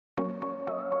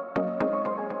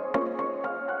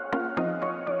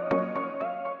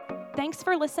Thanks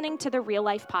for listening to the Real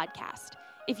Life Podcast.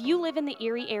 If you live in the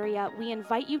Erie area, we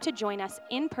invite you to join us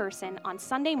in person on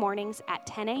Sunday mornings at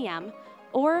 10 a.m.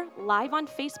 or live on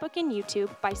Facebook and YouTube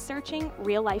by searching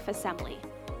Real Life Assembly.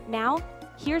 Now,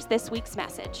 here's this week's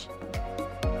message.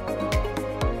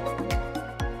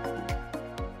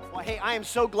 Well, hey, I am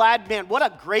so glad, man, what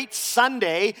a great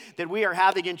Sunday that we are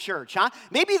having in church, huh?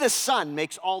 Maybe the sun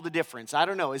makes all the difference. I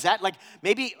don't know. Is that like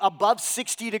maybe above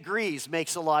 60 degrees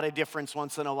makes a lot of difference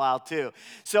once in a while too.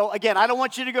 So again, I don't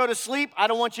want you to go to sleep. I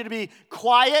don't want you to be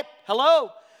quiet.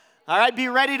 Hello? All right, be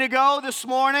ready to go this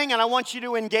morning, and I want you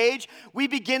to engage. We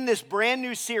begin this brand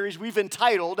new series we've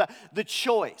entitled The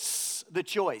Choice. The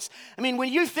Choice. I mean,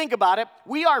 when you think about it,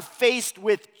 we are faced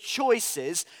with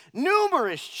choices,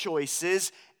 numerous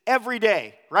choices, every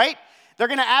day, right? They're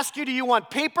going to ask you, do you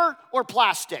want paper or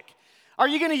plastic? Are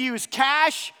you going to use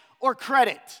cash or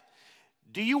credit?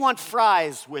 Do you want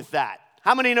fries with that?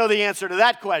 How many know the answer to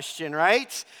that question,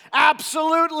 right?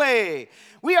 Absolutely.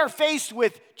 We are faced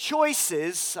with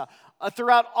choices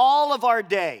throughout all of our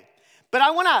day. But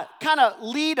I want to kind of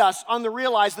lead us on to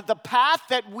realize that the path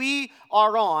that we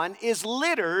are on is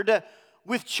littered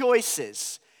with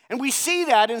choices. And we see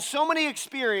that in so many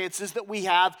experiences that we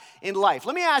have in life.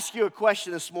 Let me ask you a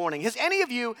question this morning. Has any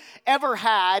of you ever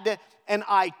had an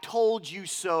I told you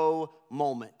so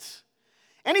moment?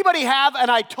 Anybody have an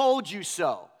I told you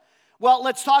so? Well,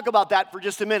 let's talk about that for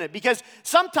just a minute, because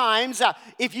sometimes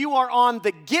if you are on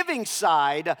the giving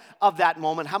side of that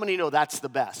moment, how many know that's the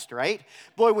best, right?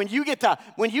 Boy, when you get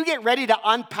ready to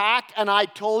unpack an I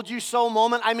told you so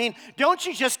moment, I mean, don't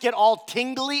you just get all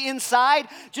tingly inside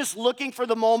just looking for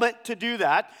the moment to do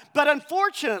that? But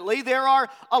unfortunately, there are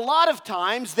a lot of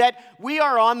times that we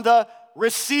are on the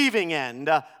receiving end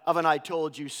of an I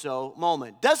told you so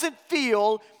moment. Doesn't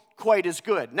feel quite as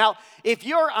good. Now, if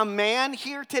you're a man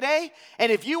here today,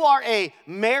 and if you are a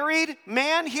married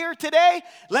man here today,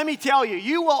 let me tell you,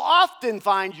 you will often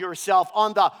find yourself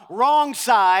on the wrong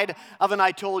side of an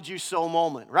I told you so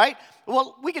moment, right?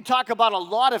 Well, we could talk about a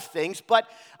lot of things, but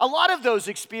a lot of those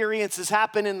experiences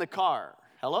happen in the car.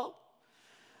 Hello?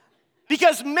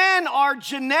 Because men are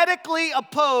genetically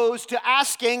opposed to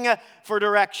asking for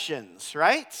directions,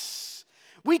 right?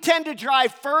 We tend to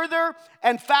drive further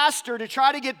and faster to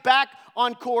try to get back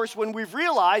on course when we've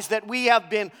realized that we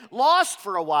have been lost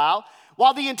for a while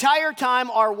the entire time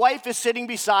our wife is sitting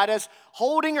beside us,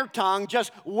 holding her tongue,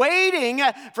 just waiting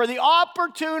for the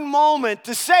opportune moment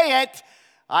to say it,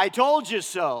 I told you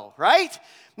so, right?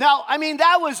 Now, I mean,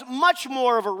 that was much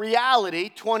more of a reality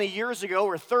 20 years ago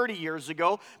or 30 years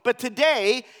ago, but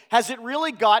today, has it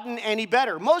really gotten any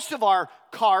better? Most of our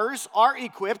cars are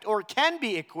equipped or can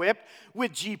be equipped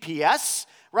with GPS,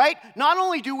 right? Not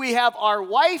only do we have our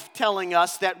wife telling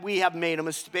us that we have made a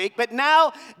mistake, but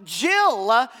now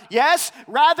Jill, yes,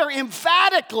 rather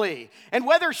emphatically, and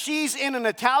whether she's in an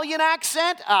Italian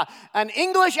accent, an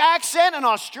English accent, an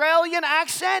Australian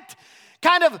accent,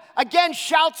 kind of, again,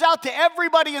 shouts out to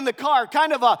everybody in the car,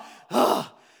 kind of a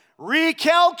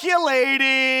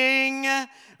recalculating,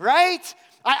 right?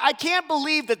 I can't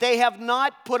believe that they have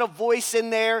not put a voice in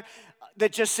there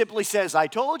that just simply says, I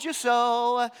told you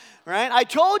so, right? I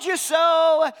told you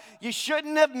so. You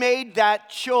shouldn't have made that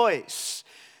choice.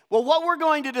 Well, what we're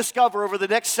going to discover over the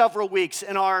next several weeks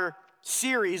in our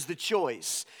series, The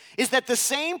Choice, is that the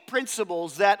same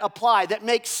principles that apply, that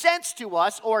make sense to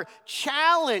us or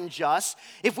challenge us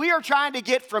if we are trying to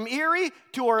get from Erie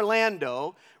to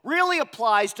Orlando, really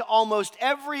applies to almost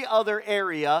every other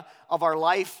area of our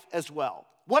life as well.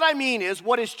 What I mean is,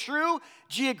 what is true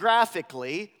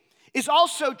geographically is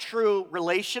also true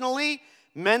relationally,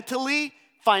 mentally,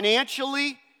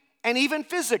 financially, and even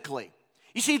physically.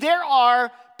 You see, there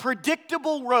are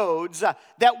predictable roads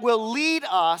that will lead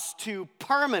us to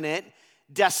permanent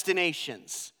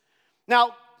destinations.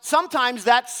 Now, sometimes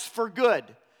that's for good,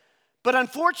 but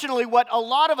unfortunately, what a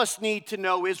lot of us need to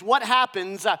know is what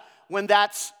happens when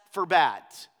that's for bad.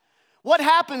 What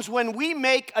happens when we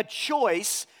make a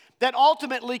choice that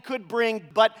ultimately could bring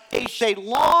but a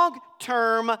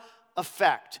long-term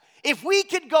effect? If we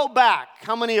could go back,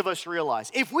 how many of us realize?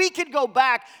 If we could go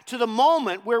back to the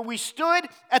moment where we stood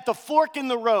at the fork in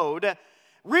the road,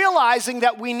 realizing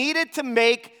that we needed to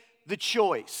make the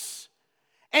choice.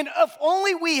 And if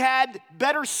only we had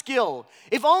better skill,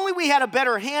 if only we had a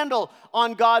better handle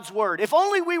on God's word, if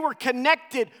only we were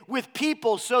connected with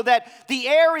people so that the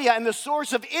area and the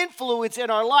source of influence in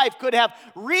our life could have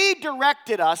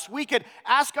redirected us, we could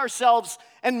ask ourselves,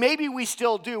 and maybe we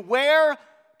still do, where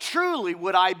truly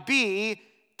would I be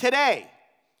today?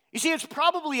 You see, it's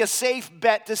probably a safe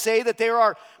bet to say that there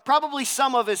are probably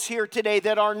some of us here today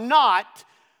that are not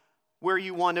where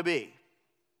you want to be.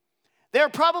 There are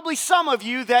probably some of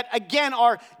you that, again,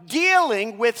 are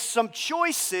dealing with some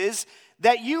choices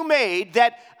that you made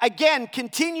that, again,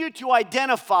 continue to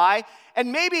identify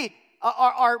and maybe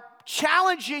are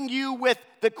challenging you with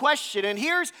the question. And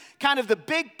here's kind of the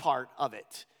big part of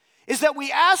it, is that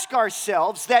we ask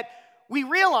ourselves that we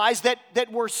realize that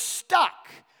we're stuck,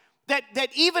 that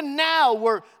even now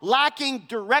we're lacking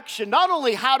direction. Not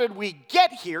only how did we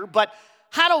get here, but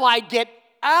how do I get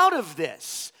out of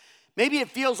this? Maybe it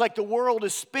feels like the world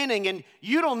is spinning and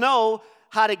you don't know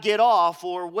how to get off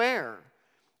or where.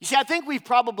 You see, I think we've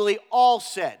probably all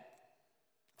said,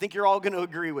 I think you're all going to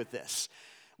agree with this.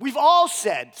 We've all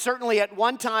said, certainly at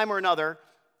one time or another,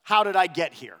 how did I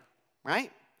get here, right?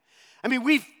 I mean,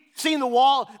 we've seen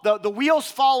the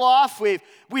wheels fall off.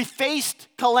 We faced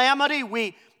calamity.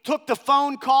 We took the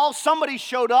phone call. Somebody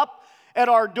showed up at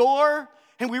our door,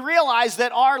 and we realized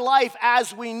that our life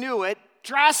as we knew it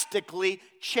drastically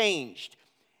changed.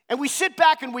 And we sit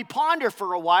back and we ponder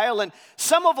for a while, and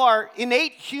some of our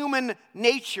innate human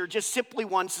nature just simply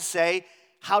wants to say,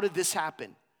 how did this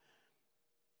happen?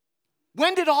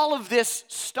 When did all of this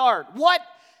start? What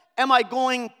am I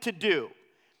going to do?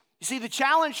 You see, the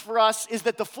challenge for us is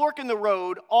that the fork in the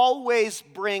road always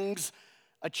brings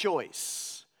a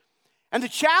choice. And the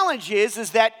challenge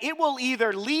is that it will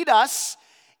either lead us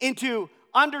into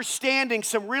understanding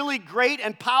some really great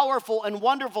and powerful and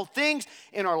wonderful things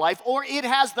in our life, or it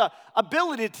has the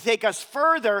ability to take us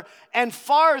further and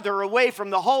farther away from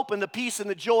the hope and the peace and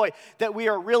the joy that we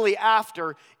are really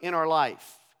after in our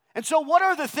life. And so what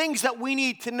are the things that we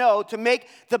need to know to make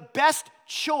the best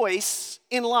choice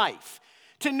in life?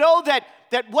 To know that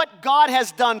what God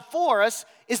has done for us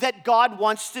is that God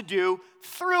wants to do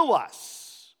through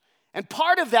us. And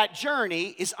part of that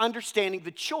journey is understanding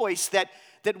the choice that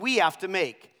we have to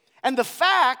make. And the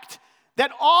fact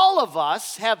that all of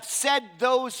us have said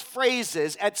those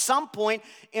phrases at some point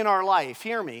in our life,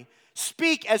 hear me,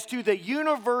 speak as to the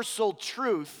universal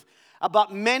truth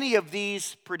about many of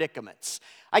these predicaments.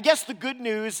 I guess the good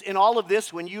news in all of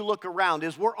this when you look around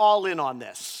is we're all in on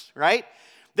this, right?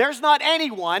 There's not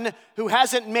anyone who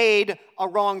hasn't made a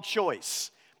wrong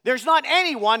choice. There's not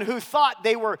anyone who thought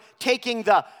they were taking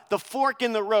the fork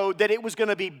in the road, that it was going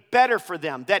to be better for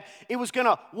them, that it was going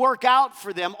to work out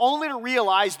for them, only to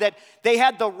realize that they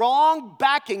had the wrong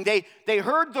backing. They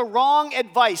heard the wrong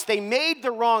advice. They made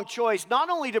the wrong choice, not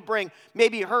only to bring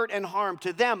maybe hurt and harm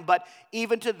to them, but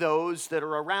even to those that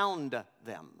are around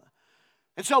them.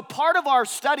 And so part of our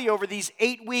study over these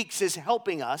 8 weeks is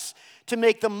helping us to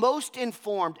make the most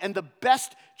informed and the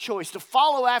best choice, to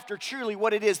follow after truly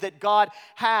what it is that God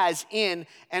has in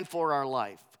and for our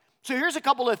life. So here's a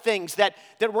couple of things that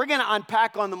we're going to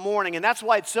unpack on the morning, and that's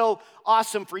why it's so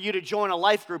awesome for you to join a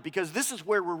life group, because this is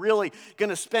where we're really going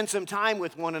to spend some time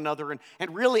with one another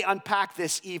and really unpack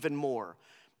this even more.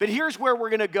 But here's where we're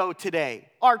going to go today.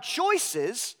 Our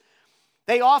choices,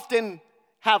 they often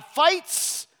have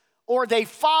fights, or they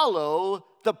follow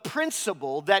the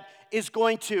principle that is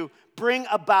going to bring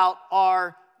about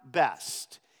our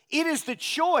best. It is the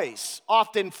choice,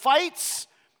 often fights,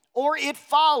 or it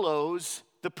follows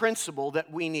the principle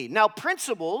that we need. Now,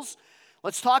 principles,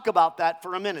 let's talk about that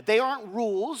for a minute. They aren't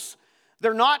rules.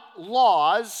 They're not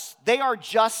laws. They are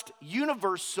just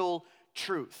universal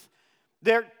truth.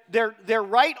 They're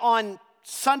right on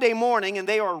Sunday morning, and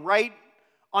they are right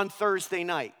on Thursday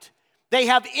night. They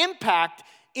have impact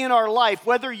in our life,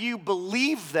 whether you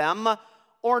believe them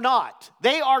or not.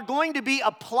 They are going to be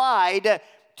applied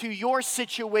to your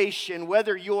situation,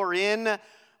 whether you're in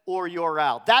or you're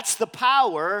out. That's the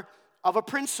power of a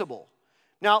principle.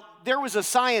 Now, there was a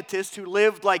scientist who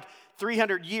lived like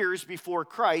 300 years before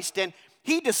Christ, and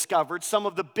he discovered some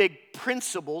of the big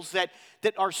principles that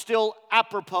are still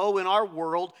apropos in our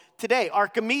world today.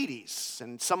 Archimedes,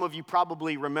 and some of you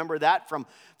probably remember that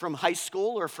from high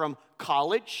school or from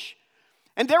college.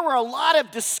 And there were a lot of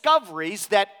discoveries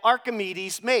that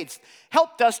Archimedes made,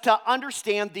 helped us to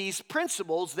understand these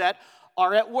principles that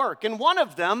are at work. And one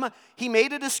of them, he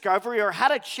made a discovery or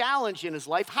had a challenge in his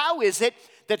life. How is it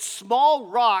that small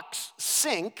rocks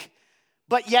sink,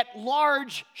 but yet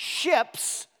large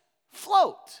ships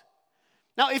float?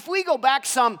 Now, if we go back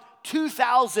some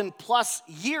 2,000 plus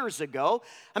years ago,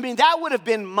 I mean, that would have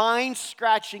been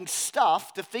mind-scratching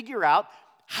stuff to figure out,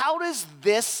 how does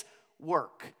this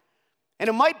work? And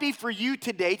it might be for you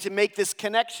today to make this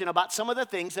connection about some of the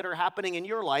things that are happening in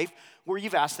your life where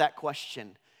you've asked that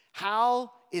question.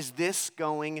 How is this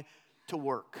going to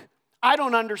work? I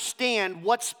don't understand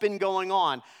what's been going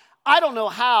on. I don't know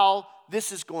how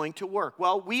this is going to work.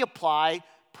 Well, we apply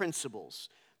principles.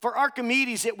 For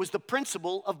Archimedes, it was the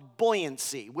principle of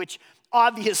buoyancy, which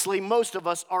obviously most of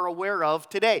us are aware of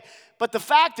today. But the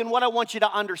fact and what I want you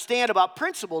to understand about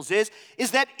principles is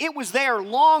that it was there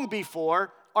long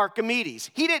before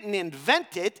Archimedes. He didn't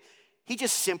invent it, he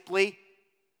just simply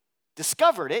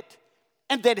discovered it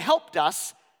and then helped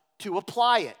us to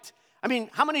apply it. I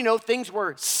mean, how many know things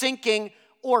were sinking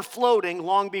or floating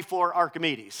long before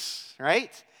Archimedes,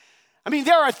 right? I mean,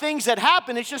 there are things that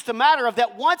happen. It's just a matter of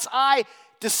that once I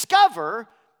discover,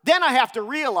 then I have to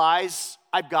realize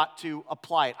I've got to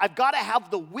apply it. I've got to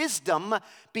have the wisdom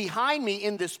behind me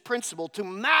in this principle to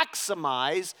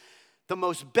maximize the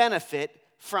most benefit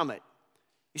from it.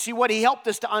 You see, what he helped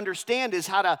us to understand is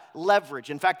how to leverage.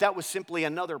 In fact, that was simply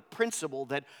another principle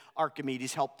that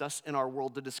Archimedes helped us in our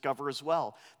world to discover as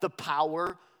well. The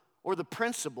power or the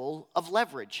principle of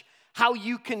leverage. How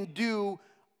you can do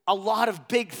a lot of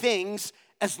big things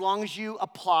as long as you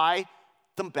apply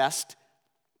the best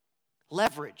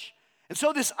leverage. And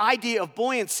so this idea of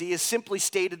buoyancy is simply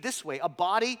stated this way. A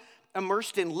body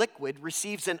immersed in liquid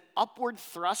receives an upward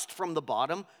thrust from the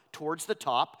bottom towards the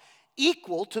top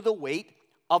equal to the weight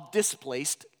of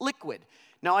displaced liquid.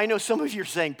 Now, I know some of you are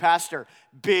saying, Pastor,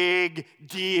 big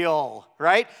deal,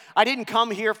 right? I didn't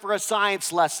come here for a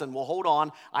science lesson. Well, hold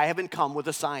on. I haven't come with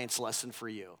a science lesson for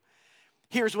you.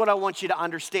 Here's what I want you to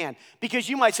understand. Because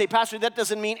you might say, Pastor, that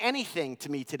doesn't mean anything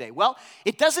to me today. Well,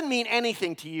 it doesn't mean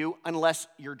anything to you unless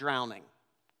you're drowning,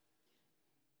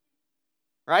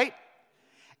 right?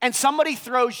 And somebody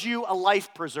throws you a life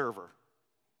preserver.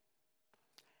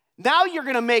 Now you're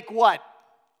going to make what?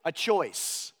 A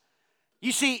choice.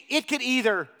 You see, it could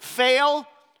either fail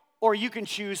or you can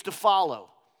choose to follow.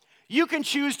 You can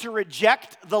choose to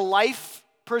reject the life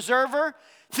preserver,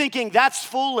 thinking that's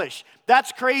foolish,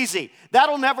 that's crazy,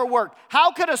 that'll never work.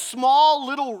 How could a small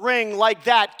little ring like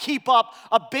that keep up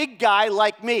a big guy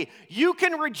like me? You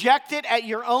can reject it at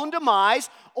your own demise,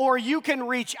 or you can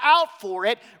reach out for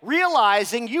it,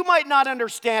 realizing you might not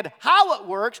understand how it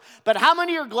works, but how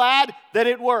many are glad that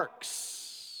it works?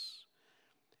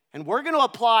 And we're going to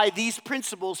apply these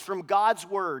principles from God's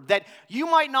word that you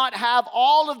might not have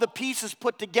all of the pieces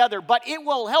put together, but it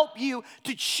will help you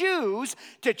to choose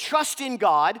to trust in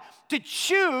God, to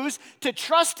choose to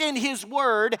trust in his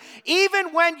word. Even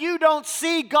when you don't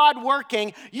see God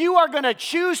working, you are going to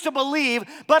choose to believe,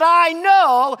 but I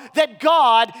know that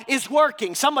God is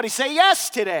working. Somebody say yes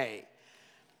today.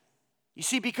 You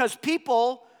see, because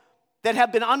people that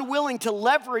have been unwilling to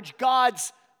leverage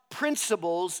God's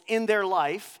principles in their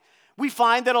life, we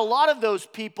find that a lot of those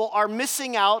people are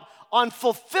missing out on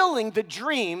fulfilling the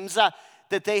dreams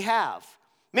that they have.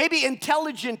 Maybe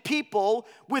intelligent people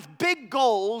with big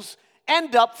goals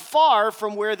end up far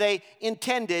from where they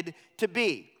intended to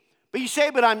be. But you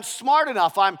say, but I'm smart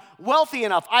enough, I'm wealthy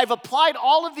enough, I've applied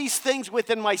all of these things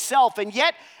within myself, and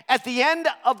yet at the end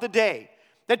of the day,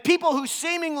 that people who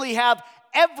seemingly have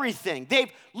everything,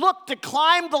 they've looked to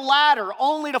climb the ladder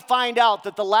only to find out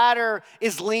that the ladder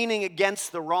is leaning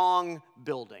against the wrong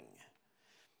building.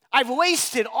 I've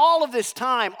wasted all of this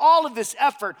time, all of this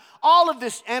effort, all of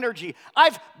this energy.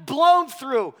 I've blown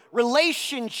through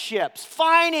relationships,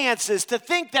 finances to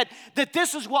think that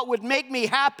this is what would make me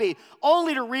happy,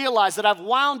 only to realize that I've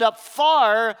wound up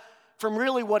far from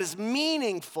really what is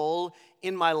meaningful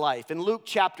in my life. In Luke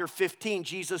chapter 15,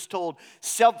 Jesus told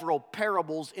several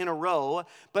parables in a row,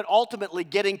 but ultimately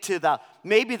getting to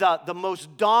maybe the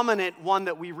most dominant one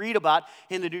that we read about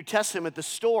in the New Testament, the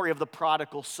story of the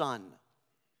prodigal son.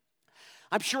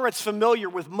 I'm sure it's familiar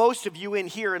with most of you in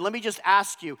here, and let me just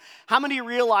ask you, how many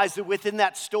realize that within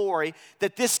that story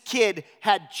that this kid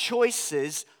had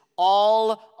choices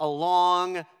all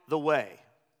along the way?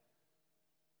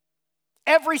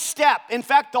 Every step, in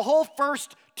fact, the whole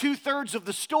first 2/3 of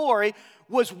the story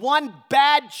was one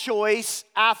bad choice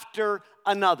after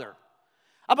another.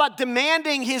 About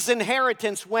demanding his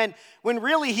inheritance when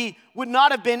really he would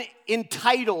not have been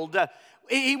entitled.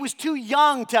 He was too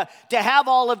young to have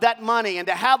all of that money and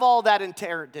to have all that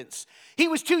inheritance. He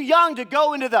was too young to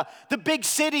go into the big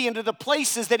city, into the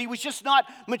places that he was just not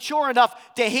mature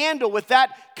enough to handle with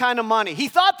that kind of money. He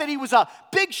thought that he was a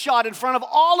big shot in front of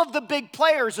all of the big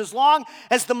players as long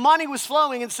as the money was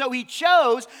flowing. And so he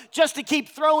chose just to keep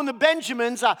throwing the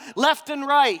Benjamins left and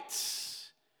right.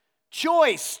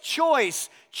 Choice,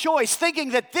 thinking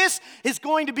that this is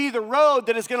going to be the road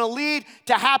that is going to lead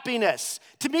to happiness,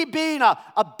 to me being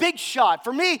a big shot,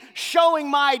 for me showing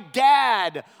my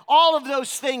dad all of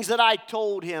those things that I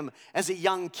told him as a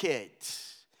young kid.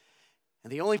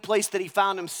 And the only place that he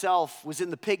found himself was in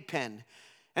the pig pen,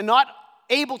 and not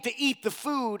able to eat the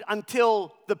food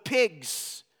until the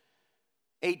pigs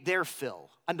ate their fill.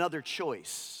 Another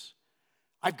choice.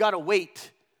 I've got to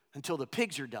wait until the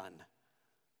pigs are done,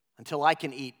 until I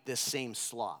can eat this same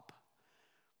slop.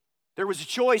 There was a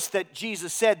choice that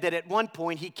Jesus said that at one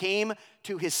point he came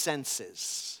to his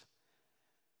senses.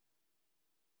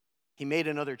 He made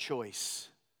another choice.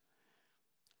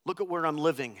 Look at where I'm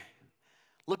living.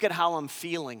 Look at how I'm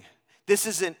feeling. This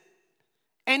isn't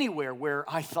anywhere where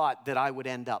I thought that I would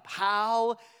end up.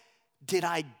 How did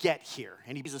I get here?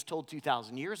 And Jesus told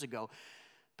 2,000 years ago.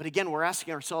 But again, we're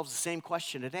asking ourselves the same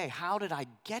question today. How did I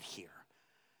get here?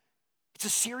 It's a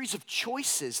series of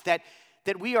choices that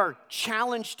we are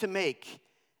challenged to make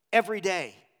every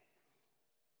day.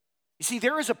 You see,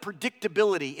 there is a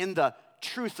predictability in the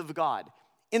truth of God,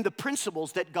 in the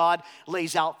principles that God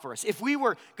lays out for us. If we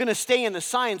were going to stay in the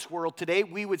science world today,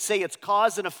 we would say it's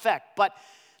cause and effect. But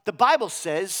the Bible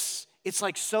says it's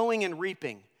like sowing and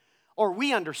reaping. Or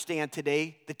we understand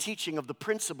today the teaching of the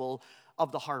principle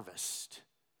of the harvest.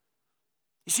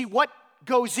 You see, what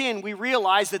goes in, we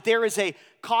realize that there is a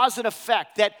cause and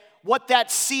effect, that what that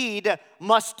seed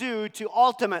must do to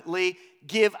ultimately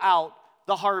give out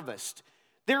the harvest.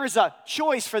 There is a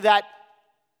choice for that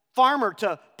farmer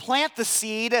to plant the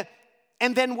seed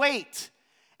and then wait.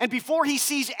 And before he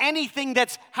sees anything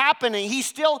that's happening, he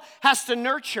still has to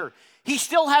nurture. He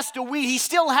still has to weed. He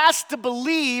still has to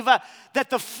believe that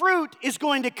the fruit is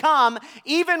going to come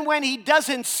even when he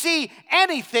doesn't see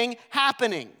anything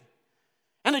happening.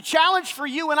 And the challenge for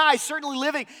you and I, certainly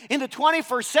living in the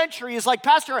 21st century, is like,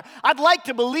 Pastor, I'd like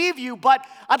to believe you, but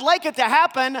I'd like it to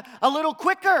happen a little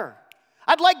quicker.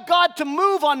 I'd like God to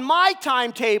move on my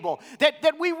timetable,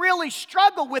 that we really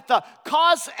struggle with the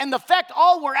cause and the effect.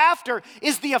 All we're after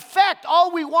is the effect.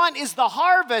 All we want is the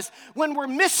harvest when we're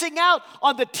missing out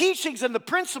on the teachings and the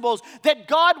principles that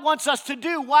God wants us to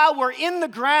do while we're in the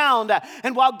ground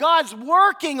and while God's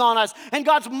working on us and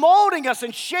God's molding us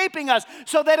and shaping us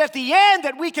so that at the end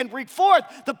that we can bring forth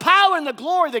the power and the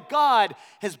glory that God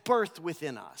has birthed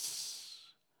within us.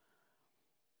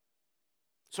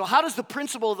 So how does the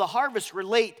principle of the harvest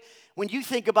relate when you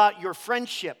think about your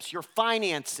friendships, your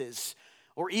finances,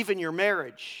 or even your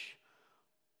marriage?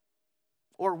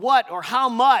 Or what or how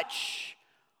much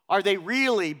are they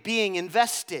really being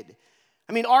invested?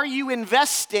 I mean, are you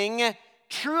investing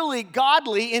truly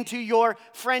godly into your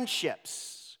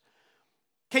friendships?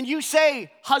 Can you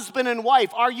say, husband and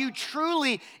wife, are you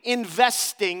truly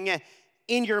investing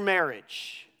in your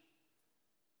marriage?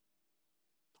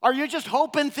 Are you just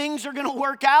hoping things are going to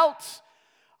work out?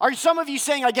 Are some of you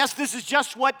saying, I guess this is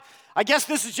just what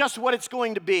it's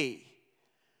going to be?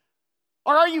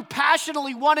 Or are you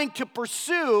passionately wanting to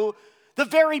pursue the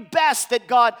very best that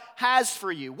God has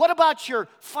for you? What about your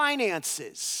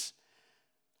finances?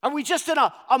 Are we just in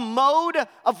a mode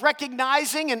of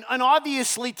recognizing? And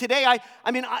obviously today,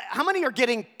 I mean, how many are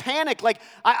getting panicked? Like,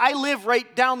 I live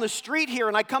right down the street here,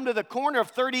 and I come to the corner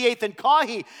of 38th and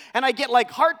Kahi, and I get like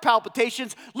heart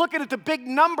palpitations looking at the big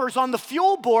numbers on the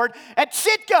fuel board at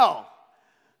Citgo.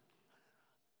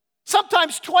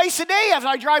 Sometimes twice a day as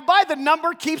I drive by, the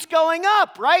number keeps going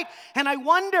up, right? And I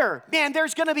wonder, man,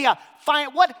 there's going to be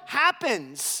what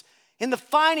happens in the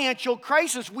financial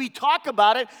crisis? We talk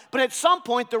about it, but at some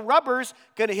point the rubber's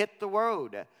going to hit the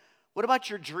road. What about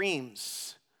your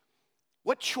dreams?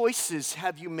 What choices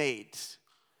have you made?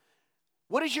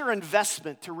 What is your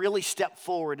investment to really step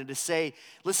forward and to say,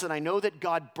 listen, I know that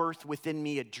God birthed within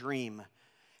me a dream,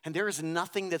 and there is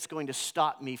nothing that's going to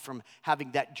stop me from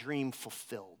having that dream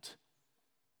fulfilled.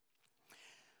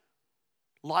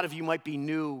 A lot of you might be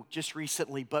new just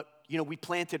recently, but we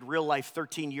planted Real Life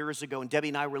 13 years ago, and Debbie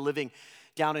and I were living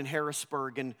down in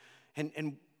Harrisburg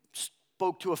and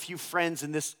spoke to a few friends,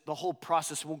 and the whole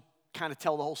process, won't kind of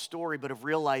tell the whole story, but of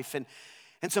Real Life, and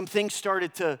some things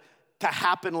started to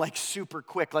happen like super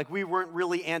quick. Like we weren't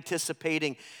really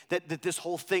anticipating that this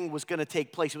whole thing was going to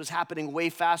take place. It was happening way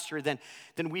faster than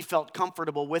we felt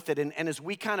comfortable with it, and as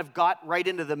we kind of got right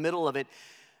into the middle of it,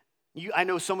 I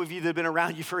know some of you that have been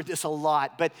around, you've heard this a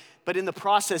lot, but in the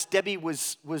process, Debbie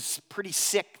was pretty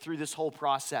sick through this whole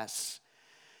process.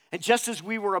 And just as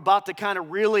we were about to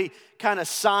really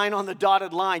sign on the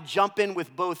dotted line, jump in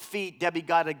with both feet, Debbie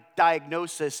got a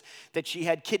diagnosis that she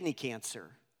had kidney cancer.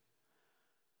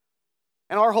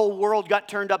 And our whole world got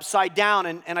turned upside down.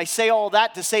 And I say all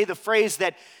that to say the phrase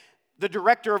that the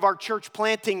director of our church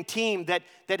planting team that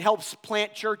helps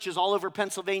plant churches all over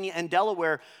Pennsylvania and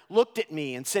Delaware looked at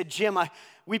me and said, Jim,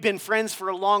 we've been friends for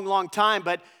a long, long time,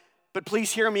 but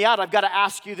please hear me out. I've got to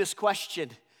ask you this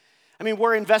question. I mean,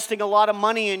 we're investing a lot of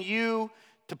money in you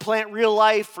to plant Real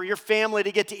Life for your family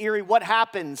to get to Erie. What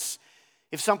happens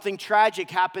if something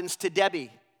tragic happens to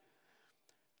Debbie?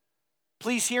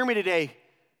 Please hear me today.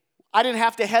 I didn't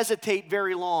have to hesitate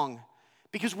very long,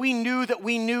 Because we knew that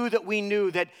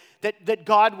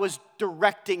God was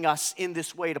directing us in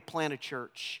this way to plant a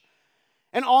church.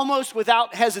 And almost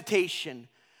without hesitation,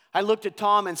 I looked at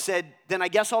Tom and said, then I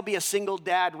guess I'll be a single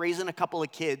dad raising a couple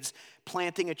of kids,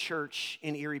 planting a church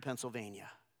in Erie, Pennsylvania.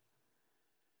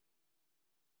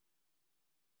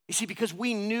 You see, because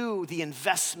we knew the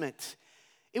investment.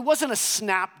 It wasn't a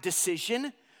snap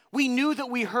decision. We knew that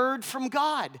we heard from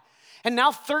God. And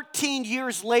now 13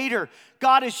 years later,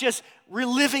 God is just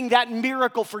reliving that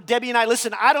miracle for Debbie and I.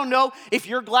 Listen, I don't know if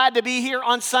you're glad to be here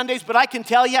on Sundays, but I can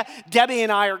tell you, Debbie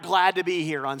and I are glad to be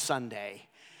here on Sunday.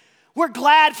 We're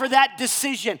glad for that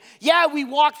decision. Yeah, we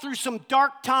walked through some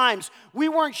dark times. We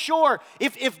weren't sure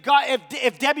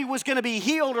if Debbie was going to be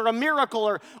healed or a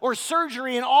miracle or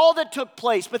surgery and all that took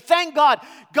place. But thank God,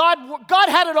 God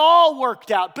had it all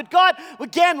worked out. But God,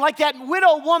 again, like that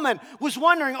widow woman, was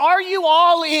wondering, are you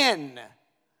all in?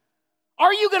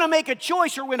 Are you going to make a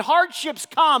choice, or when hardships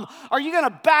come, are you going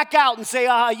to back out and say,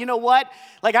 you know what?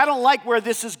 Like, I don't like where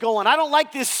this is going. I don't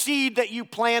like this seed that you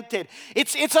planted.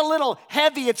 It's a little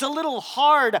heavy. It's a little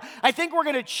hard. I think we're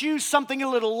going to choose something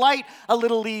a little light, a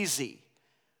little easy.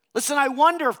 Listen, I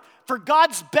wonder for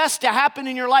God's best to happen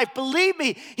in your life. Believe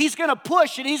me, He's going to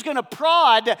push and He's going to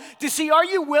prod to see, are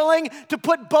you willing to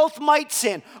put both mites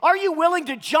in? Are you willing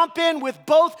to jump in with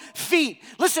both feet?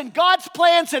 Listen, God's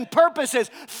plans and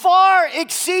purposes far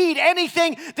exceed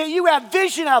anything that you have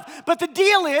vision of. But the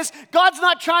deal is, God's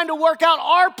not trying to work out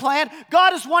our plan.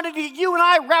 God is wanting to get you and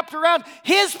I wrapped around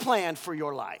His plan for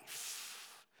your life.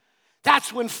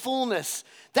 That's when fullness,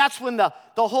 that's when the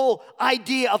whole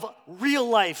idea of real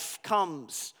life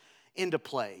comes into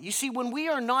play. You see, when we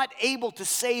are not able to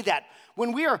say that,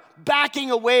 when we are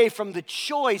backing away from the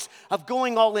choice of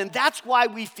going all in, that's why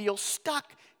we feel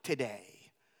stuck today.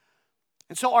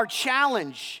 And so our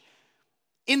challenge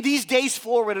in these days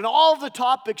forward and all the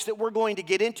topics that we're going to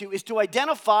get into is to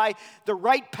identify the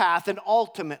right path and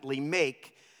ultimately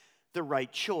make the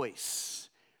right choice.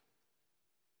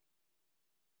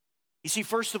 You see,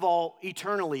 first of all,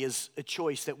 eternally is a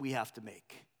choice that we have to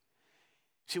make.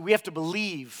 See, we have to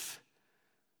believe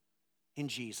in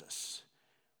Jesus.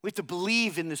 We have to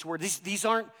believe in this word.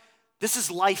 This is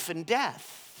life and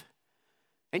death.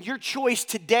 And your choice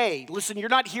today, listen, you're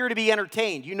not here to be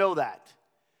entertained. You know that.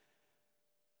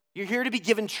 You're here to be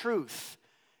given truth.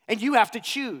 And you have to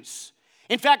choose.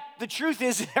 In fact, the truth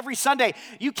is every Sunday,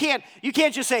 you can't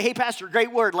just say, hey, Pastor,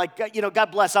 great word. Like,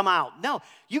 God bless, I'm out. No,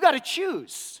 you got to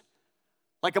choose.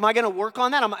 Like, am I going to work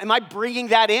on that? Am I bringing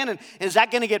that in? And is that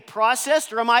going to get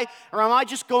processed? Or am I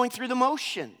just going through the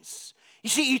motions? You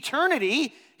see,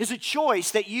 eternity is a choice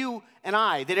that you and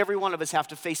I, that every one of us have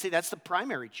to face. That's the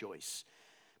primary choice.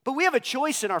 But we have a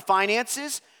choice in our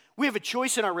finances. We have a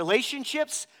choice in our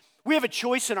relationships. We have a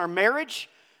choice in our marriage.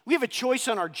 We have a choice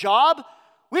on our job.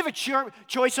 We have a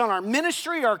choice on our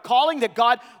ministry, our calling that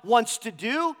God wants to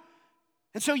do.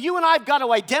 And so you and I have got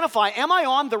to identify, am I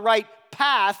on the right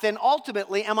path? And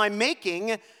ultimately, am I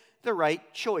making the right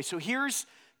choice? So here's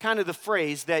kind of the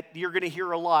phrase that you're going to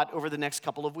hear a lot over the next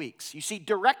couple of weeks. You see,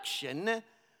 direction,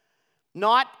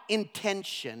 not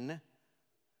intention,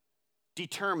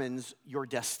 determines your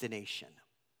destination.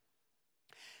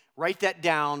 Write that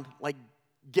down,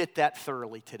 get that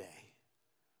thoroughly today.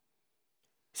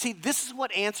 See, this is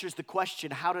what answers the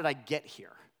question, how did I get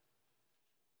here?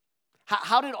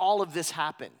 How did all of this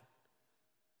happen?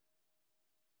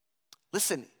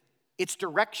 Listen, it's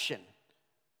direction,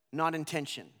 not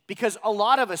intention. Because a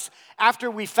lot of us,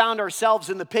 after we found ourselves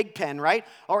in the pig pen, right?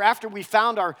 Or after we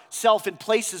found ourselves in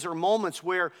places or moments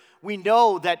where we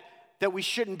know that we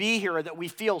shouldn't be here or that we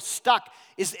feel stuck,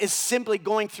 is simply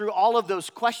going through all of those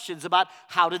questions about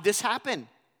how did this happen?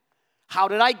 How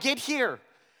did I get here?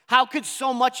 How could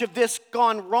so much of this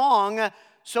gone wrong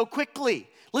so quickly?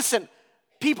 Listen,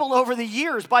 people over the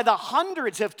years, by the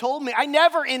hundreds, have told me, I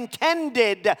never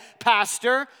intended,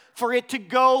 Pastor, for it to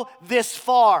go this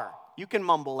far. You can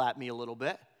mumble at me a little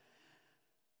bit.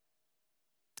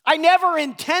 I never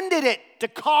intended it to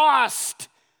cost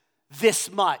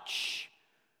this much.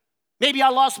 Maybe I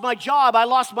lost my job, I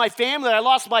lost my family, I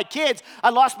lost my kids,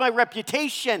 I lost my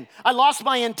reputation, I lost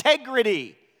my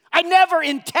integrity. I never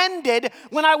intended,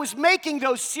 when I was making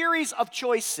those series of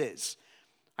choices,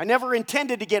 I never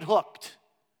intended to get hooked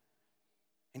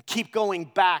and keep going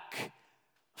back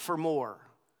for more.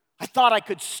 I thought I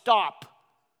could stop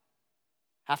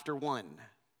after one.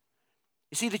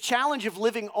 You see, the challenge of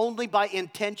living only by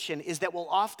intention is that will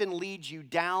often lead you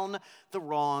down the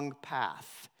wrong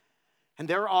path. And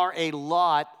there are a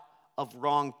lot of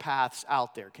wrong paths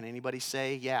out there. Can anybody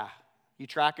say, yeah? You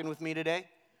tracking with me today?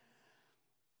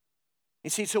 You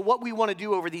see, so what we want to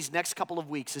do over these next couple of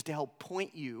weeks is to help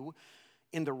point you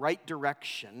in the right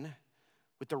direction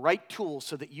with the right tools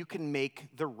so that you can make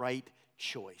the right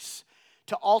choice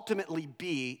to ultimately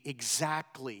be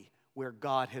exactly where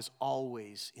God has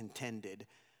always intended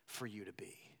for you to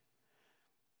be.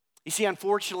 You see,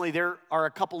 unfortunately, there are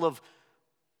a couple of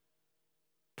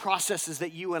processes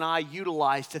that you and I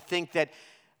utilize to think that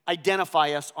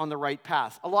identify us on the right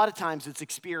path. A lot of times it's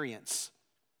experience.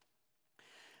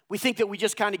 We think that we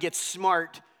just kind of get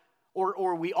smart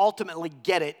or we ultimately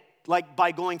get it like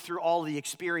by going through all the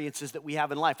experiences that we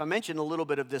have in life. I mentioned a little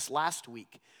bit of this last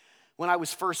week. When I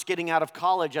was first getting out of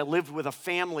college, I lived with a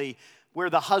family where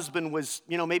the husband was,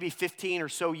 maybe 15 or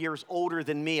so years older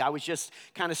than me. I was just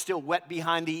kind of still wet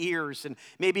behind the ears, and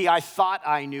maybe I thought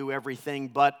I knew everything,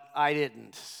 but I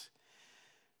didn't.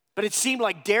 But it seemed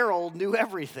like Daryl knew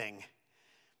everything.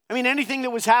 I mean, anything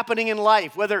that was happening in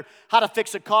life, whether how to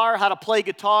fix a car, how to play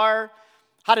guitar,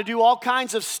 how to do all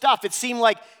kinds of stuff. It seemed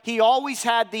like he always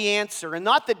had the answer. And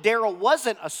not that Daryl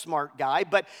wasn't a smart guy,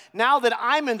 but now that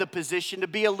I'm in the position to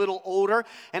be a little older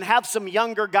and have some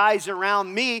younger guys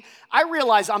around me, I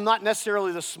realize I'm not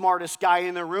necessarily the smartest guy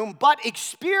in the room, but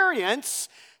experience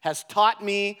has taught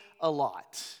me a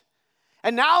lot.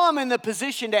 And now I'm in the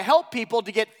position to help people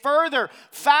to get further,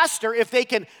 faster, if they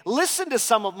can listen to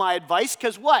some of my advice.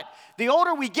 Because what? The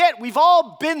older we get, we've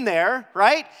all been there,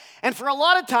 right? And for a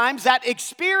lot of times, that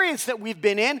experience that we've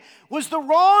been in was the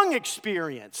wrong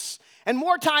experience. And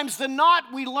more times than not,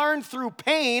 we learn through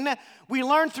pain. We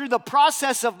learn through the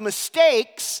process of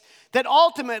mistakes that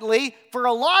ultimately, for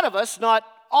a lot of us, not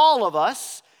all of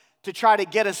us, to try to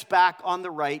get us back on the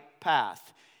right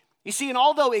path. You see, and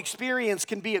although experience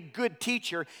can be a good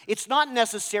teacher, it's not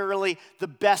necessarily the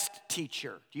best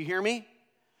teacher. Do you hear me?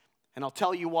 And I'll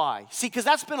tell you why. See, because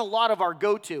that's been a lot of our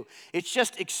go-to. It's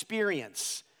just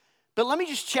experience. But let me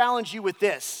just challenge you with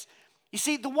this. You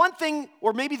see, the one thing,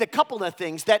 or maybe the couple of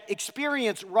things that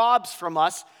experience robs from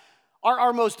us are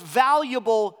our most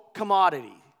valuable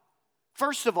commodity.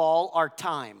 First of all, our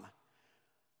time.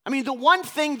 I mean, the one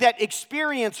thing that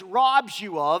experience robs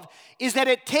you of is that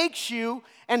it takes you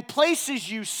and places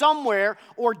you somewhere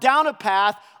or down a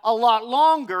path a lot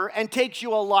longer and takes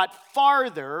you a lot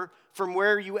farther from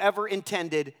where you ever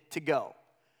intended to go.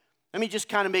 Let me just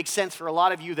kind of make sense for a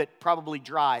lot of you that probably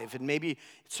drive, and maybe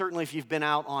certainly if you've been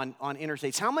out on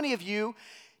interstates. How many of you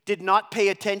did not pay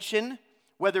attention,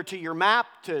 whether to your map,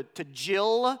 to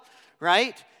Jill,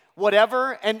 right?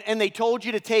 Whatever, and they told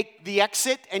you to take the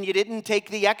exit and you didn't take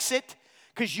the exit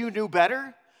because you knew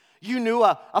better? You knew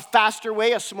a faster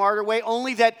way, a smarter way,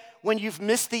 only that when you've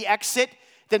missed the exit,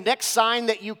 the next sign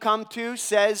that you come to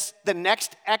says the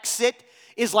next exit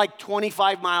is like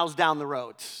 25 miles down the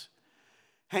road.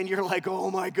 And you're like, oh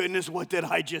my goodness, what did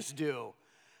I just do?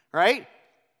 Right?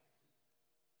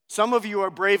 Some of you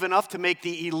are brave enough to make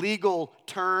the illegal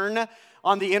turn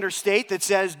on the interstate that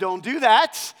says don't do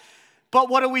that. But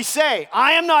what do we say?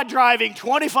 I am not driving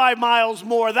 25 miles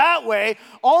more that way,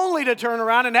 only to turn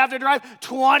around and have to drive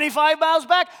 25 miles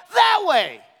back that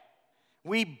way.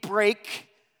 We break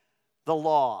the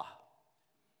law.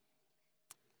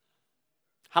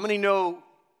 How many know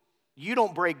you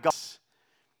don't break God?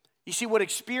 You see what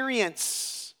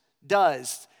experience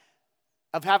does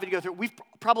of having to go through. We've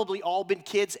probably all been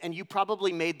kids, and you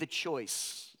probably made the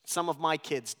choice. Some of my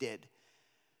kids did.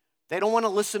 They don't want to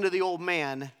listen to the old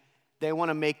man. They want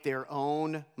to make their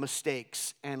own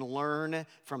mistakes and learn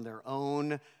from their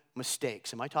own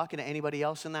mistakes. Am I talking to anybody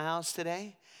else in the house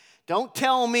today? Don't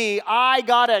tell me I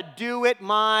got to do it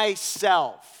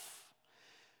myself.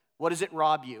 What does it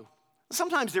rob you?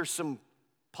 Sometimes there's some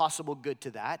possible good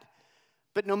to that.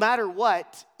 But no matter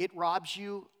what, it robs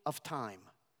you of time.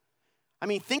 I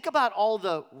mean, think about all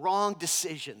the wrong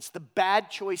decisions, the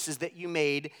bad choices that you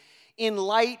made in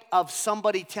light of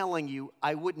somebody telling you,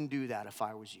 I wouldn't do that if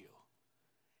I was you.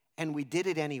 And we did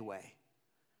it anyway.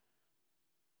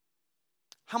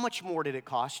 How much more did it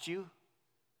cost you?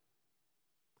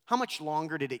 How much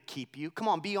longer did it keep you? Come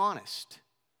on, be honest.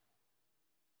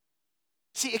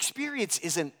 See, experience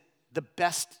isn't the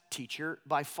best teacher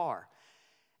by far.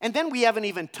 And then we haven't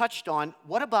even touched on,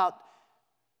 what about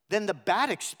then the bad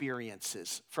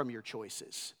experiences from your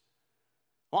choices?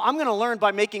 Well, I'm going to learn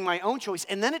by making my own choice,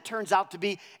 and then it turns out to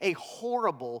be a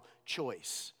horrible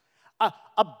choice.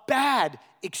 A bad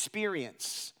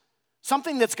experience,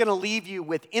 something that's going to leave you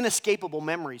with inescapable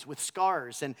memories, with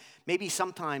scars, and maybe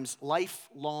sometimes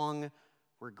lifelong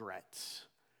regrets.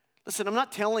 Listen, I'm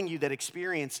not telling you that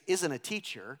experience isn't a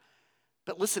teacher,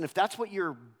 but listen, if that's what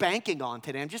you're banking on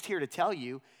today, I'm just here to tell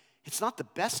you, it's not the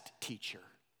best teacher.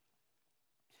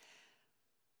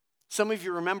 Some of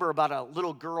you remember about a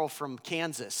little girl from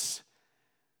Kansas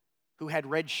who had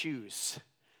red shoes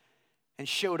and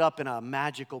showed up in a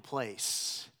magical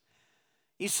place.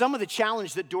 Some of the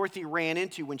challenge that Dorothy ran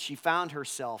into when she found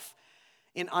herself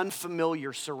in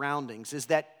unfamiliar surroundings is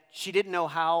that she didn't know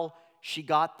how she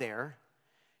got there.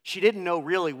 She didn't know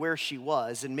really where she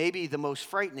was, and maybe the most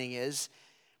frightening is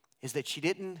that she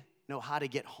didn't know how to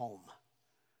get home.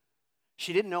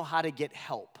 She didn't know how to get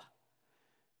help.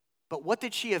 But what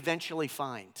did she eventually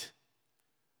find?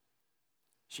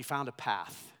 She found a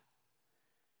path.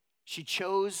 She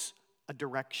chose a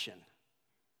direction.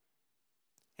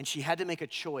 And she had to make a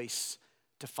choice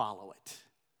to follow it.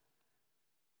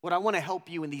 What I want to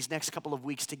help you in these next couple of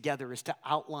weeks together is to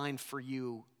outline for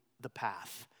you the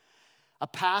path. A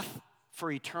path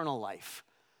for eternal life.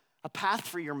 A path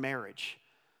for your marriage.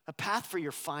 A path for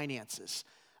your finances.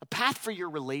 A path for your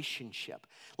relationship.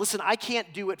 Listen, I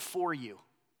can't do it for you.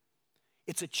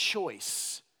 It's a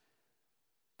choice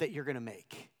that you're going to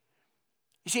make.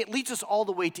 You see, it leads us all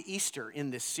the way to Easter in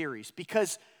this series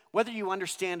because whether you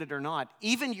understand it or not,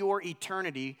 even your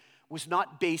eternity was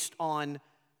not based on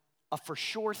a for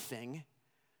sure thing,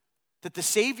 that the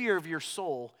Savior of your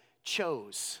soul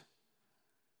chose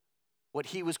what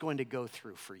he was going to go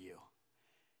through for you.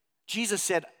 Jesus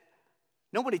said,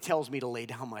 nobody tells me to lay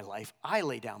down my life. I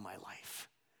lay down my life.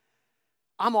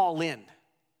 I'm all in.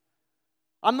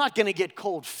 I'm not going to get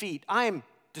cold feet. I'm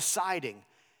deciding.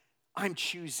 I'm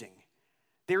choosing.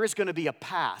 There is going to be a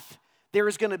path. There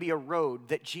is going to be a road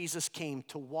that Jesus came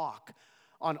to walk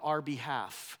on our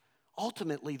behalf.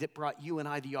 Ultimately, that brought you and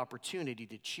I the opportunity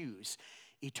to choose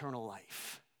eternal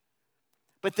life.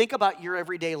 But think about your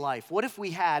everyday life. What if we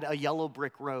had a yellow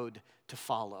brick road to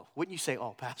follow? Wouldn't you say,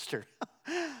 oh, Pastor,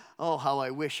 oh, how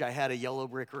I wish I had a yellow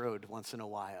brick road once in a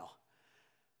while.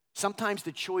 Sometimes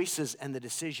the choices and the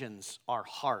decisions are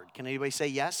hard. Can anybody say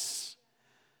yes?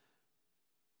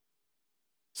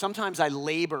 Sometimes I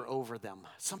labor over them.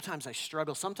 Sometimes I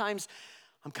struggle. Sometimes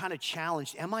I'm kind of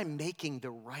challenged. Am I making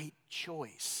the right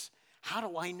choice? How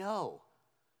do I know?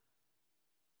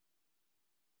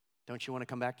 Don't you want to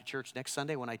come back to church next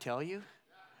Sunday when I tell you?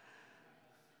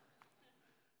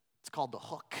 It's called the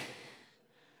hook.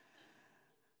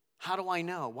 How do I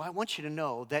know? Well, I want you to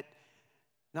know that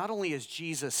not only is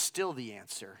Jesus still the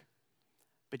answer,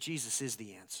 but Jesus is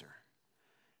the answer.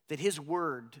 That his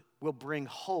word will bring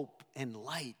hope and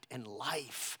light and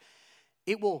life.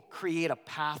 It will create a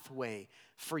pathway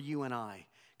for you and I.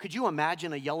 Could you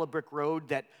imagine a yellow brick road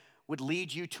that would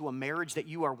lead you to a marriage that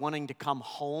you are wanting to come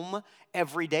home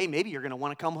every day? Maybe you're going to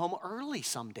want to come home early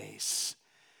some days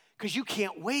because you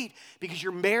can't wait because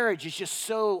your marriage is just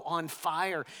so on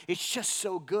fire. It's just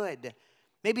so good.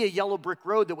 Maybe a yellow brick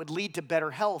road that would lead to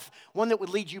better health, one that would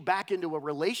lead you back into a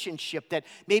relationship that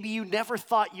maybe you never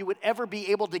thought you would ever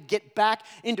be able to get back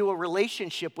into a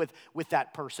relationship with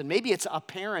that person. Maybe it's a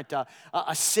parent, a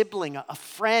sibling, a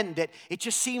friend that it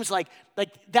just seems like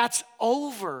that's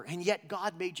over, and yet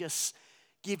God may just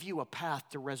give you a path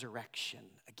to resurrection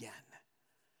again.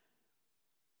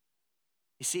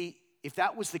 You see, if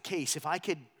that was the case, if I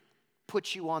could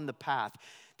put you on the path,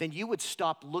 then you would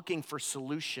stop looking for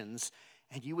solutions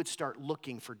and you would start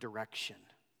looking for direction.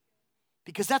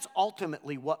 Because that's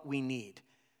ultimately what we need.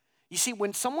 You see,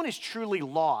 when someone is truly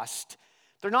lost,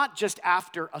 they're not just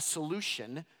after a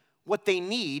solution. What they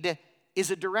need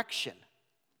is a direction.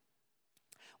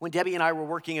 When Debbie and I were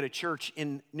working at a church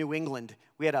in New England,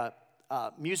 we had a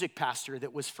music pastor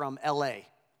that was from L.A.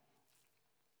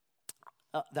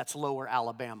 That's Lower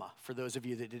Alabama, for those of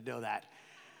you that didn't know that.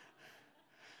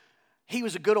 He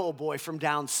was a good old boy from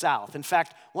down south. In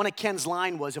fact, one of Ken's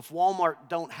line was, if Walmart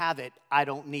don't have it, I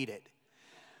don't need it.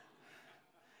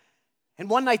 And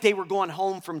one night they were going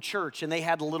home from church, and they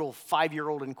had a little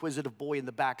 5-year-old inquisitive boy in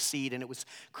the back seat, and it was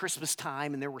Christmas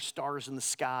time, and there were stars in the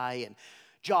sky, and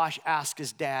Josh asked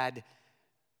his dad,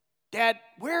 Dad,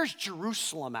 where's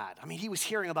Jerusalem at? I mean, he was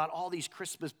hearing about all these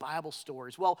Christmas Bible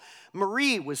stories. Well,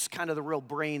 Marie was kind of the real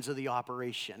brains of the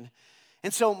operation.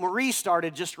 And so Marie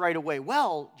started just right away.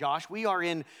 Well, Josh, we are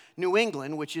in New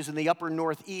England, which is in the upper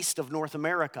northeast of North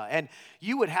America. And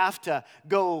you would have to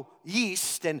go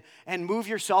east and move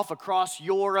yourself across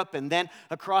Europe and then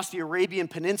across the Arabian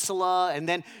Peninsula. And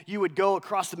then you would go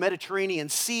across the Mediterranean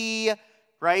Sea,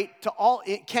 right?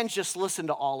 Ken just listened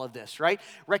to all of this, right?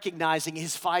 Recognizing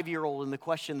his 5-year-old in the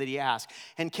question that he asked.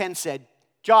 And Ken said,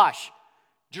 Josh,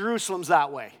 Jerusalem's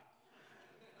that way.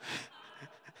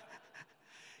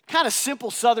 Kind of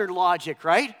simple Southern logic,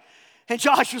 right? And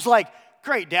Josh was like,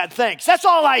 great, Dad, thanks. That's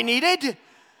all I needed.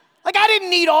 Like, I didn't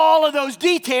need all of those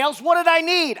details. What did I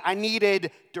need? I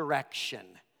needed direction.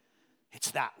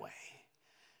 It's that way.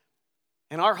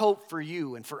 And our hope for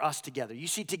you and for us together, you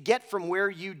see, to get from where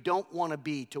you don't want to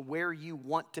be to where you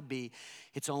want to be,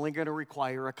 it's only going to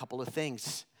require a couple of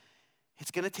things. It's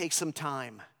going to take some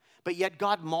time, but yet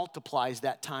God multiplies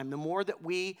that time. The more that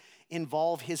we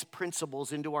involve his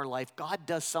principles into our life, God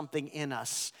does something in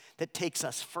us that takes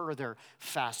us further,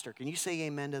 faster. Can you say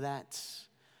amen to that?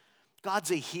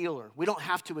 God's a healer. We don't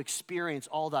have to experience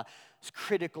all the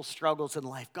critical struggles in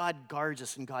life. God guards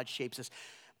us and God shapes us.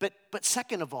 But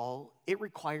second of all, it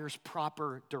requires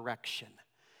proper direction.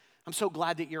 I'm so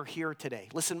glad that you're here today.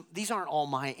 Listen, these aren't all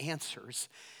my answers.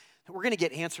 We're going to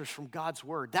get answers from God's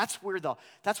word. That's where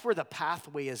the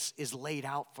pathway is laid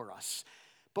out for us.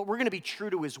 But we're going to be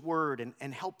true to his word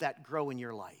and help that grow in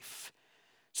your life.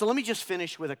 So let me just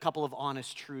finish with a couple of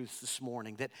honest truths this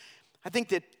morning that I think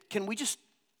that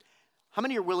how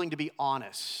many are willing to be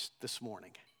honest this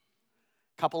morning?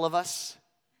 A couple of us?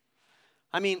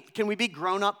 I mean, can we be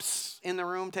grown-ups in the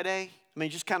room today? I mean,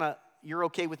 just kind of, you're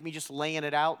okay with me just laying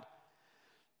it out?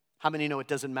 How many know it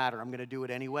doesn't matter? I'm going to do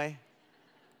it anyway.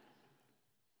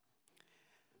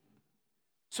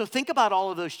 So think about all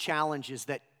of those challenges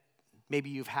that maybe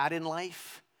you've had in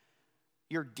life.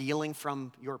 You're dealing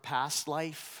from your past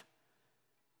life.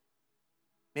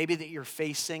 Maybe that you're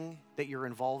facing, that you're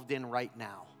involved in right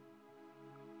now.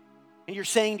 And you're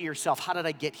saying to yourself, how did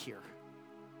I get here?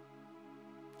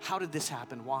 How did this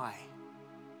happen? Why?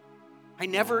 I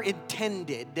never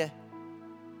intended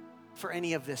for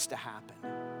any of this to happen.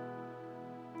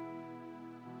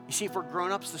 You see, if we're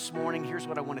grown-ups this morning, here's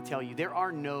what I want to tell you. There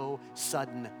are no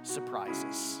sudden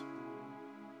surprises.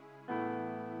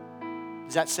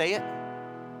 Does that say it?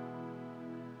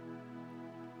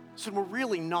 So we're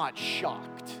really not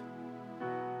shocked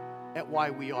at why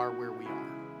we are where we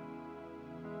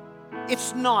are.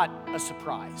 It's not a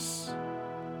surprise.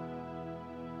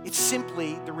 It's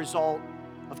simply the result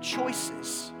of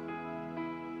choices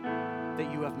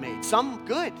that you have made. Some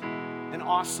good and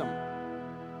awesome.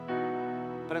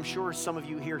 But I'm sure some of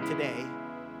you here today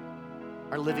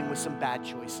are living with some bad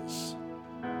choices.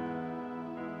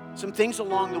 Some things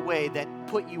along the way that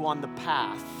put you on the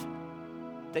path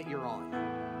that you're on.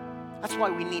 That's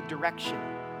why we need direction.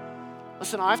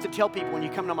 Listen, I have to tell people when you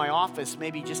come to my office,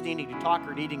 maybe just needing to talk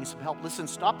or needing some help, listen,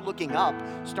 stop looking up,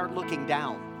 start looking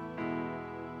down.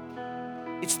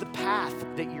 It's the path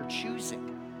that you're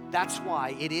choosing. That's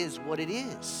why it is what it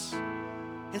is.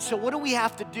 And so what do we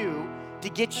have to do to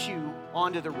get you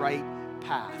onto the right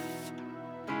path?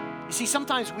 You see,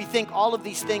 sometimes we think all of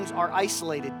these things are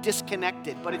isolated,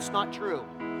 disconnected, but it's not true.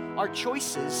 Our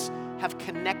choices have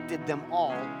connected them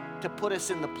all to put us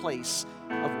in the place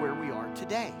of where we are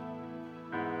today.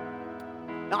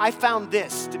 Now, I found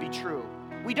this to be true.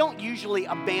 We don't usually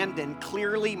abandon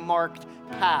clearly marked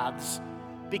paths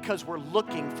because we're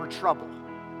looking for trouble.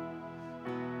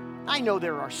 I know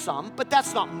there are some, but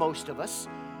that's not most of us.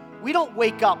 We don't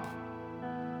wake up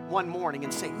one morning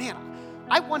and say, man,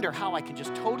 I wonder how I can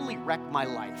just totally wreck my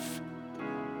life.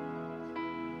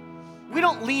 We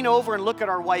don't lean over and look at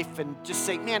our wife and just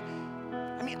say, man,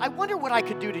 I wonder what I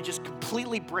could do to just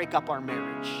completely break up our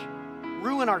marriage,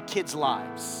 ruin our kids'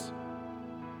 lives.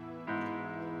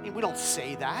 We don't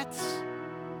say that.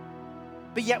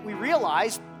 But yet we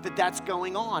realize that that's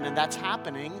going on and that's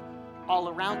happening all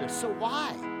around us. So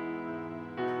why?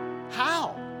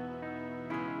 How?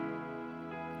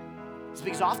 It's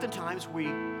because oftentimes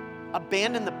we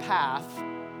abandon the path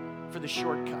for the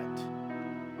shortcut.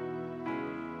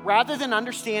 Rather than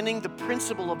understanding the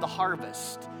principle of the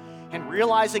harvest and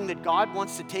realizing that God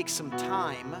wants to take some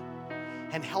time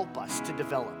and help us to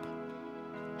develop,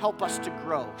 help us to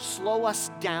grow, slow us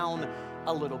down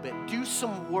a little bit, do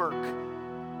some work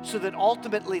so that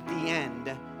ultimately at the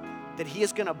end that he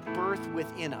is going to birth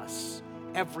within us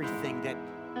everything that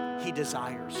he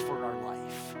desires for our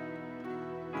life.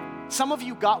 Some of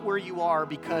you got where you are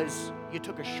because you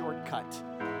took a shortcut.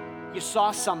 You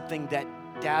saw something that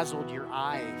dazzled your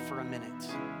eye for a minute.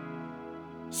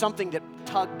 Something that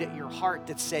tugged at your heart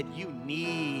that said, you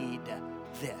need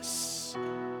this.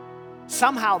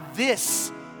 Somehow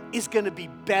this is going to be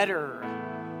better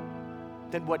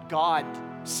than what God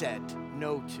said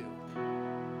no to.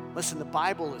 Listen, the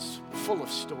Bible is full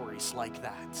of stories like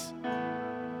that.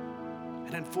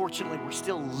 And unfortunately, we're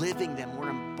still living them. We're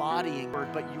embodying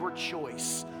it, but your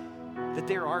choice that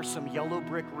there are some yellow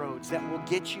brick roads that will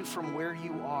get you from where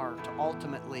you are to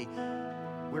ultimately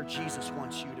where Jesus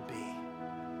wants you to be.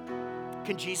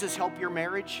 Can Jesus help your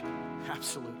marriage?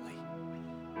 Absolutely.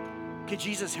 Can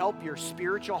Jesus help your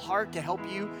spiritual heart to help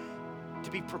you to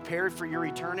be prepared for your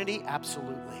eternity?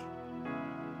 Absolutely.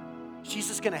 Is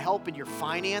Jesus going to help in your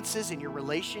finances, in your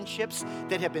relationships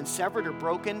that have been severed or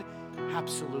broken?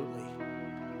 Absolutely.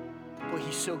 Boy,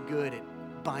 he's so good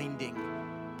at binding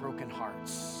broken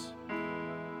hearts.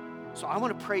 So I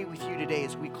want to pray with you today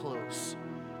as we close.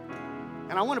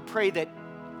 And I want to pray that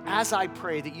as I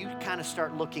pray, that you kind of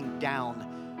start looking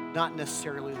down, not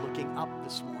necessarily looking up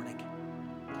this morning.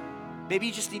 Maybe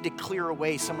you just need to clear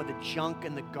away some of the junk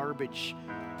and the garbage,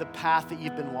 the path that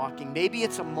you've been walking. Maybe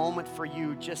it's a moment for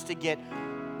you just to get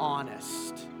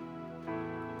honest.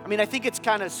 I mean, I think it's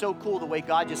kind of so cool the way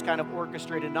God just kind of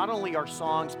orchestrated not only our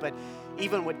songs, but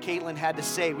even what Caitlin had to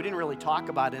say. We didn't really talk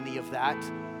about any of that.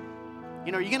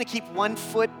 You know, are you going to keep one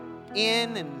foot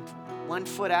in and one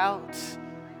foot out?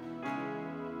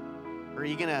 Or are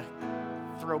you going to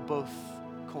throw both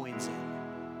coins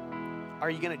in? Are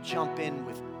you going to jump in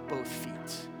with both feet?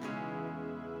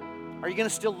 Are you going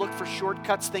to still look for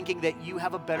shortcuts thinking that you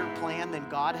have a better plan than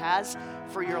God has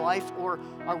for your life? Or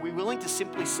are we willing to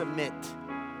simply submit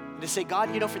and to say,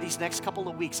 God, you know, for these next couple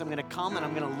of weeks, I'm going to come and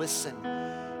I'm going to listen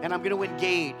and I'm going to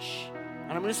engage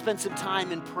and I'm going to spend some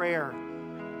time in prayer.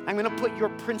 I'm going to put your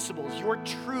principles, your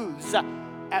truths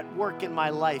at work in my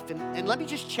life. And let me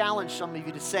just challenge some of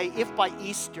you to say, if by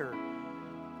Easter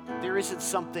there isn't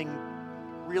something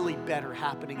really better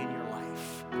happening in your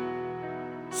life,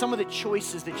 some of the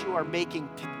choices that you are making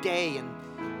today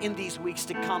and in these weeks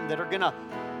to come that are going to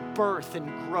birth and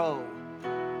grow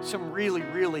some really,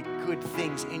 really good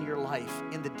things in your life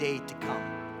in the day to come.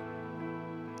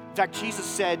 In fact, Jesus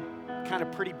said kind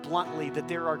of pretty bluntly that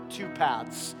there are two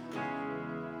paths.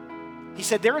 He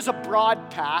said there is a broad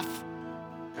path,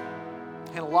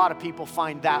 and a lot of people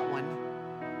find that one.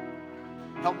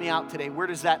 Help me out today. Where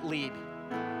does that lead?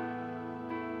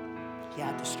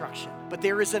 Yeah, destruction. But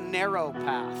there is a narrow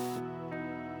path,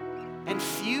 and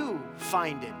few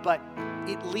find it, but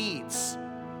it leads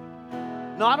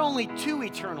not only to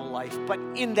eternal life, but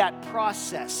in that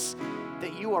process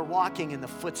that you are walking in the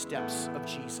footsteps of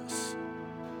Jesus,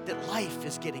 that life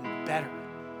is getting better.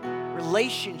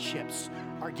 Relationships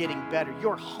are getting better.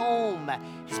 Your home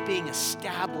is being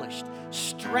established.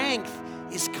 Strength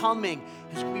is coming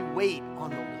as we wait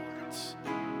on the Lord.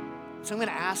 So I'm going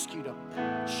to ask you to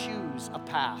choose a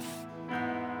path.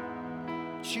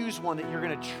 Choose one that you're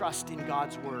going to trust in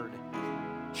God's word.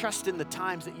 Trust in the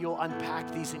times that you'll unpack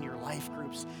these in your life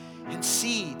groups and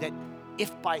see that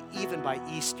if even by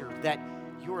Easter, that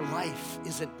your life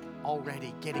isn't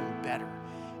already getting better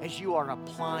as you are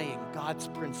applying God's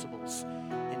principles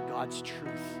and God's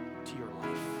truth to your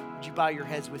life. Would you bow your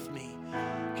heads with me?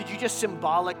 Could you just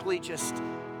symbolically just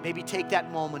maybe take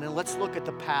that moment and let's look at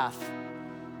the path.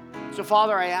 So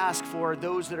Father, I ask for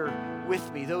those that are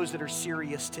with me, those that are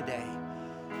serious today,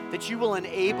 that you will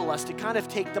enable us to kind of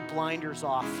take the blinders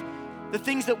off. The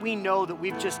things that we know that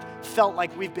we've just felt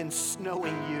like we've been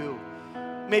snowing you.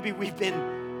 Maybe we've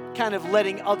been kind of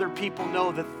letting other people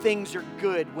know that things are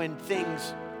good when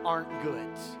things aren't good.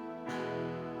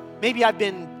 Maybe I've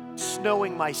been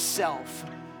snowing myself.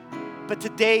 But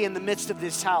today in the midst of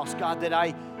this house, God, that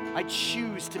I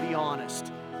choose to be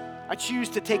honest. I choose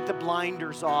to take the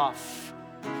blinders off.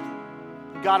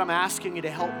 God, I'm asking you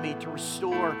to help me to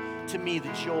restore to me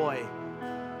the joy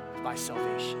of thy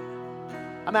salvation.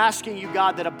 I'm asking you,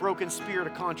 God, that a broken spirit,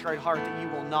 a contrite heart, that you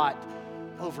will not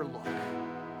overlook.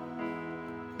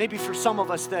 Maybe for some of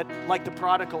us that, like the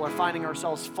prodigal, are finding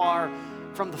ourselves far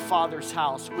from the Father's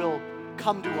house, we'll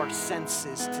come to our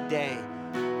senses today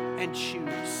and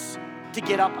choose to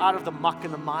get up out of the muck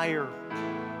and the mire,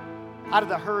 out of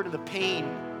the hurt and the pain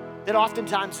that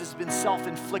oftentimes has been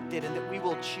self-inflicted, and that we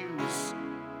will choose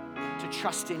to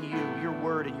trust in you, your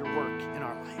word, and your work in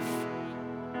our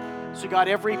life. So God,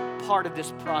 every part of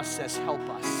this process, help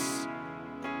us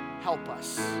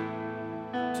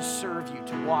to serve you,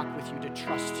 to walk with you, to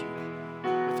trust you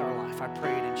with our life. I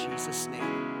pray it in Jesus'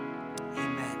 name.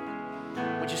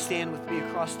 Amen. Would you stand with me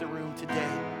across the room today?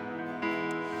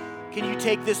 Can you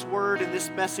take this word and this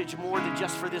message more than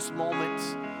just for this moment?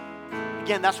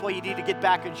 Again, that's why you need to get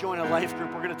back and join a life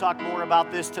group. We're going to talk more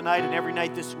about this tonight and every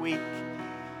night this week.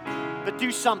 But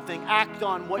do something. Act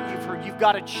on what you've heard. You've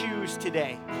got to choose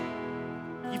today.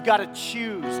 You've got to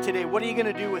choose today. What are you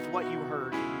going to do with what you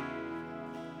heard?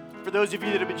 For those of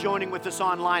you that have been joining with us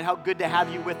online, how good to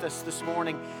have you with us this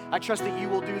morning. I trust that you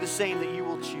will do the same, that you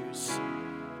will choose,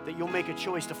 that you'll make a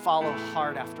choice to follow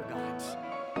hard after God.